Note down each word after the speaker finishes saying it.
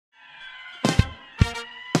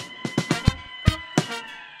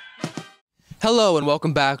Hello and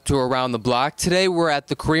welcome back to Around the Block. Today we're at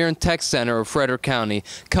the Career and Tech Center of Frederick County,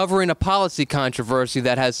 covering a policy controversy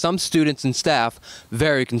that has some students and staff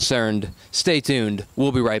very concerned. Stay tuned.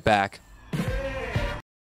 We'll be right back.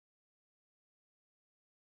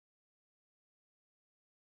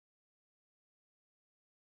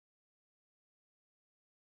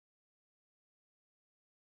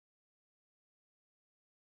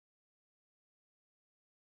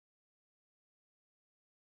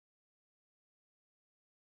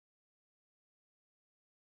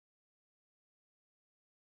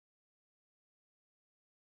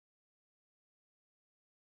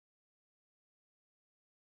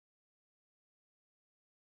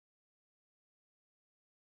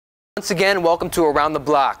 Once again, welcome to Around the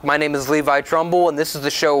Block. My name is Levi Trumbull, and this is the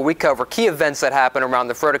show where we cover key events that happen around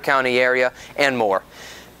the Frederick County area and more.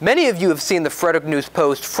 Many of you have seen the Frederick News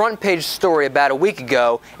Post front page story about a week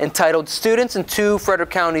ago entitled "Students in 2 Frederick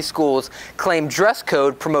County Schools Claim Dress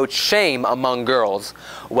Code Promotes Shame Among Girls."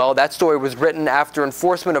 Well, that story was written after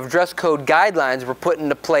enforcement of dress code guidelines were put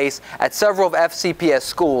into place at several of FCPS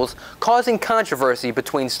schools, causing controversy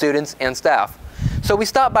between students and staff. So we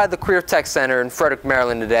stopped by the Career Tech Center in Frederick,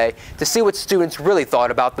 Maryland today to see what students really thought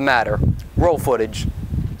about the matter. Roll footage.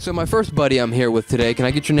 So my first buddy I'm here with today, can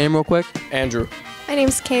I get your name real quick? Andrew. My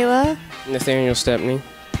name's Kayla. Nathaniel Stepney.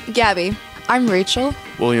 Gabby. I'm Rachel.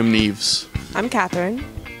 William Neves. I'm Catherine.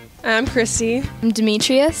 I'm Christy. I'm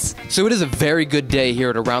Demetrius. So it is a very good day here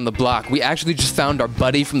at Around the Block. We actually just found our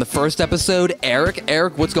buddy from the first episode, Eric.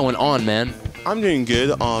 Eric, what's going on, man? I'm doing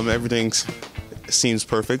good. Everything seems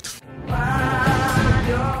perfect.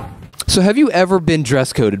 So have you ever been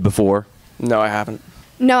dress coded before? No, I haven't.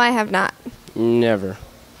 No, I have not. Never.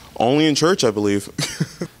 Only in church, I believe.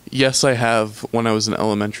 Yes, I have when I was in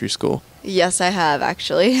elementary school. Yes, I have,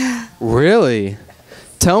 actually. Really?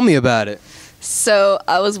 Tell me about it. So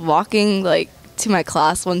I was walking, to my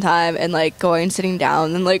class one time and, going and sitting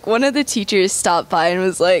down. And, one of the teachers stopped by and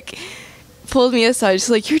was, pulled me aside. She's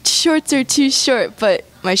like, your shorts are too short. But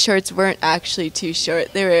my shorts weren't actually too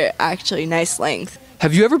short. They were actually nice length.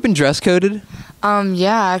 Have you ever been dress coded?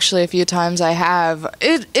 Yeah, actually a few times I have.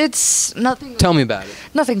 It's nothing. Tell me about it.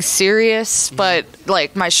 Nothing serious, but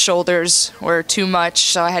my shoulders were too much,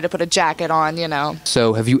 so I had to put a jacket on,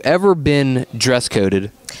 So have you ever been dress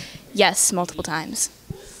coded? Yes, multiple times.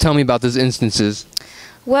 Tell me about those instances.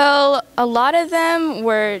 Well, a lot of them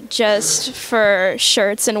were just for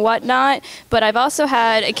shirts and whatnot, but I've also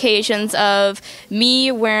had occasions of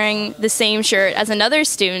me wearing the same shirt as another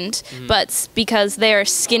student, but because they're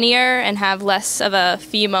skinnier and have less of a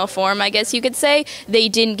female form, I guess you could say, they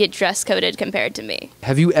didn't get dress coded compared to me.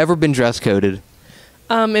 Have you ever been dress coded?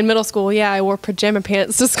 In middle school, yeah, I wore pajama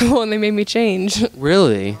pants to school and they made me change.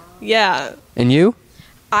 Really? Yeah. And you?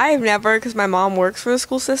 I've never, because my mom works for the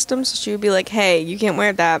school system, so she would be like, hey, you can't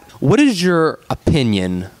wear that. What is your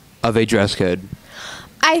opinion of a dress code?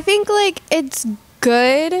 I think it's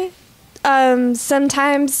good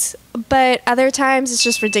sometimes, but other times it's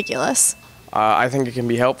just ridiculous. I think it can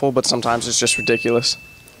be helpful, but sometimes it's just ridiculous.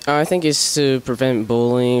 I think it's to prevent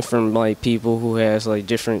bullying from people who has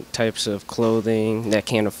different types of clothing that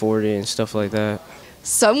can't afford it and stuff like that.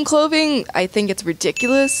 Some clothing, I think it's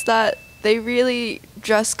ridiculous that they really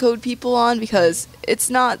dress code people on, because it's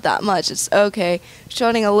not that much. It's okay,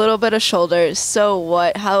 showing a little bit of shoulders, so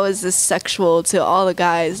what? How is this sexual to all the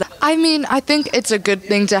guys? I mean, I think it's a good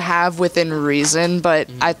thing to have within reason,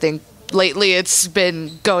 but I think lately it's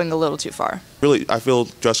been going a little too far. Really, I feel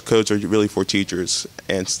dress codes are really for teachers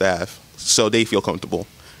and staff, so they feel comfortable,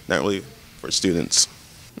 not really for students.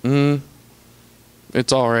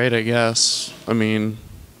 It's all right, I guess. I mean,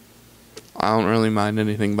 I don't really mind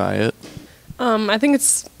anything by it. I think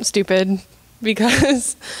it's stupid,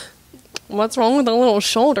 because what's wrong with a little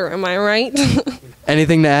shoulder, am I right?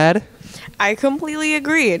 Anything to add? I completely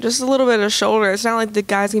agree. Just a little bit of shoulder. It's not like the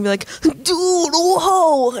guy's gonna be like, dude,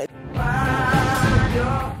 whoa!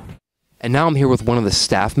 And now I'm here with one of the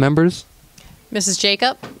staff members. Mrs.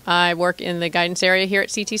 Jacob. I work in the guidance area here at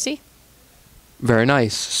CTC. Very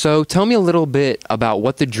nice. So tell me a little bit about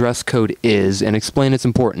what the dress code is and explain its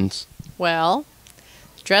importance. Well,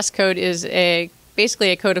 dress code is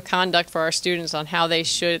basically a code of conduct for our students on how they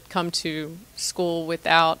should come to school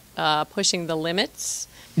without pushing the limits.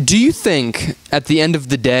 Do you think, at the end of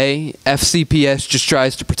the day, FCPS just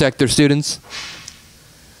tries to protect their students?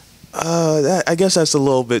 I guess that's a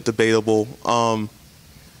little bit debatable.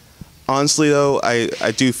 Honestly, though,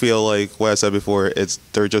 I do feel like what I said before.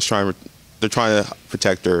 They're trying to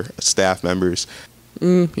protect their staff members.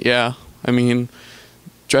 Yeah, I mean,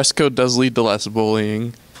 dress code does lead to less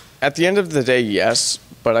bullying. At the end of the day, yes,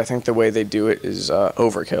 but I think the way they do it is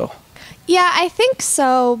overkill. Yeah, I think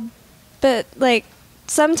so, but like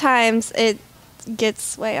sometimes it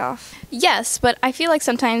gets way off. Yes, but I feel like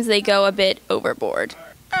sometimes they go a bit overboard.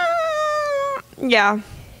 Yeah.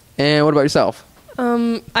 And what about yourself?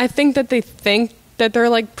 I think that they think that they're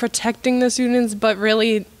like protecting the students, but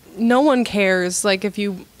really no one cares like if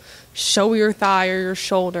you show your thigh or your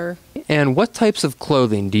shoulder. And what types of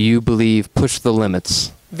clothing do you believe push the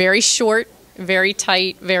limits? Very short, very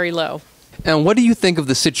tight, very low. And what do you think of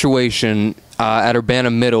the situation at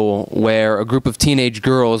Urbana Middle where a group of teenage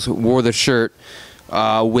girls wore the shirt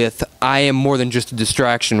with "I am more than just a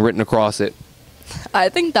distraction" written across it? I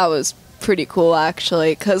think that was pretty cool,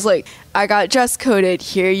 actually, because, like, I got dress coded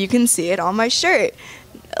here. You can see it on my shirt.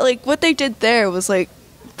 Like, what they did there was, like,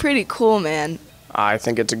 pretty cool, man. I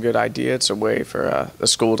think it's a good idea. It's a way for the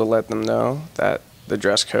school to let them know that the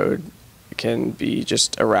dress code can be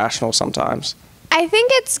just irrational sometimes. I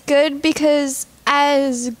think it's good because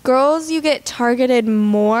as girls, you get targeted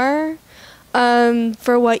more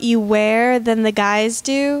for what you wear than the guys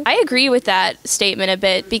do. I agree with that statement a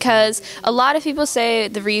bit because a lot of people say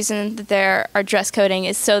the reason that there are dress coding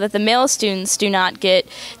is so that the male students do not get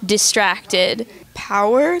distracted.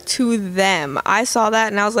 Power to them. I saw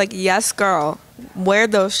that and I was like, yes, girl, wear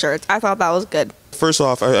those shirts. I thought that was good. First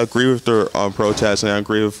off, I agree with their protest, and I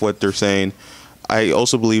agree with what they're saying. I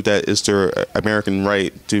also believe that it's their American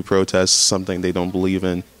right to protest something they don't believe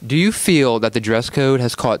in. Do you feel that the dress code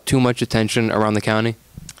has caught too much attention around the county?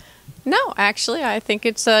 No, actually, I think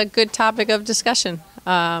it's a good topic of discussion.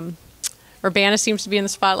 Urbana seems to be in the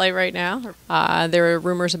spotlight right now. There are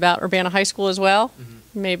rumors about Urbana High School as well,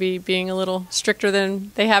 maybe being a little stricter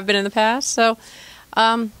than they have been in the past. So,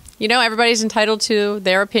 you know, everybody's entitled to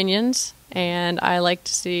their opinions, and I like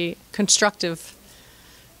to see constructive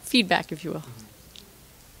feedback, if you will.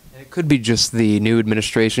 It could be just the new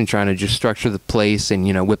administration trying to just structure the place and,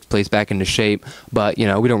 you know, whip the place back into shape, but, you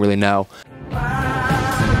know, we don't really know.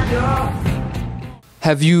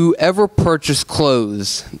 Have you ever purchased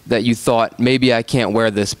clothes that you thought, maybe I can't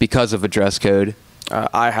wear this because of a dress code?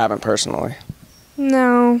 I haven't personally.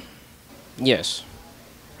 No. Yes.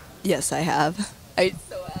 Yes, I have. I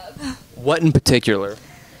so have. What in particular?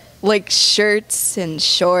 Like shirts and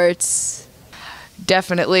shorts.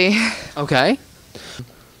 Definitely. Okay.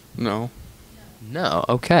 No. No,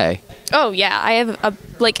 okay. Oh, yeah, I have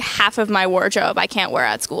like half of my wardrobe I can't wear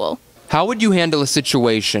at school. How would you handle a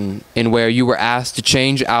situation in where you were asked to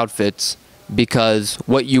change outfits because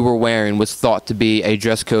what you were wearing was thought to be a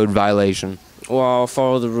dress code violation? Well, I'll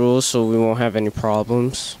follow the rules so we won't have any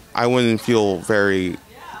problems. I wouldn't feel very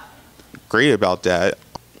great about that.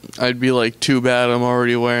 I'd be like, too bad, I'm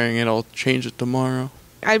already wearing it. I'll change it tomorrow.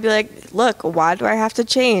 I'd be like, look, why do I have to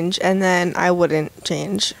change? And then I wouldn't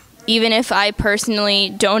change. Even if I personally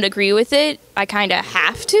don't agree with it, I kind of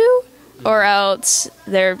have to, or else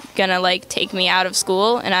they're gonna like take me out of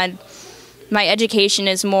school, and my education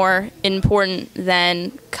is more important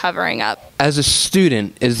than covering up. As a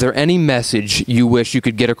student, is there any message you wish you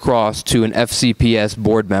could get across to an FCPS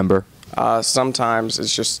board member? Sometimes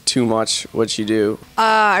it's just too much what you do.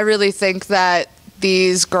 I really think that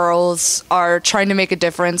these girls are trying to make a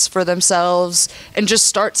difference for themselves and just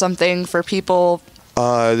start something for people.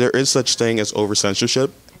 There is such thing as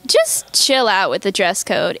over-censorship. Just chill out with the dress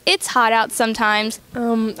code. It's hot out sometimes.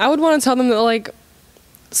 I would want to tell them that, like,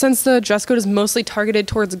 since the dress code is mostly targeted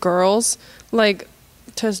towards girls, like,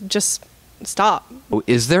 to just stop.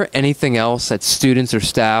 Is there anything else that students or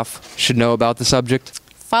staff should know about the subject?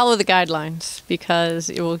 Follow the guidelines because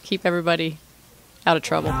it will keep everybody out of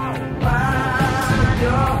trouble.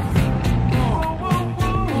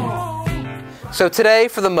 So today,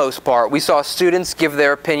 for the most part, we saw students give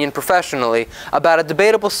their opinion professionally about a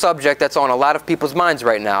debatable subject that's on a lot of people's minds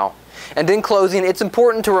right now. And in closing, it's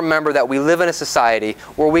important to remember that we live in a society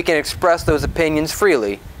where we can express those opinions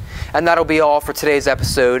freely. And that'll be all for today's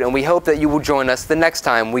episode, and we hope that you will join us the next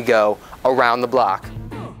time we go Around the Block.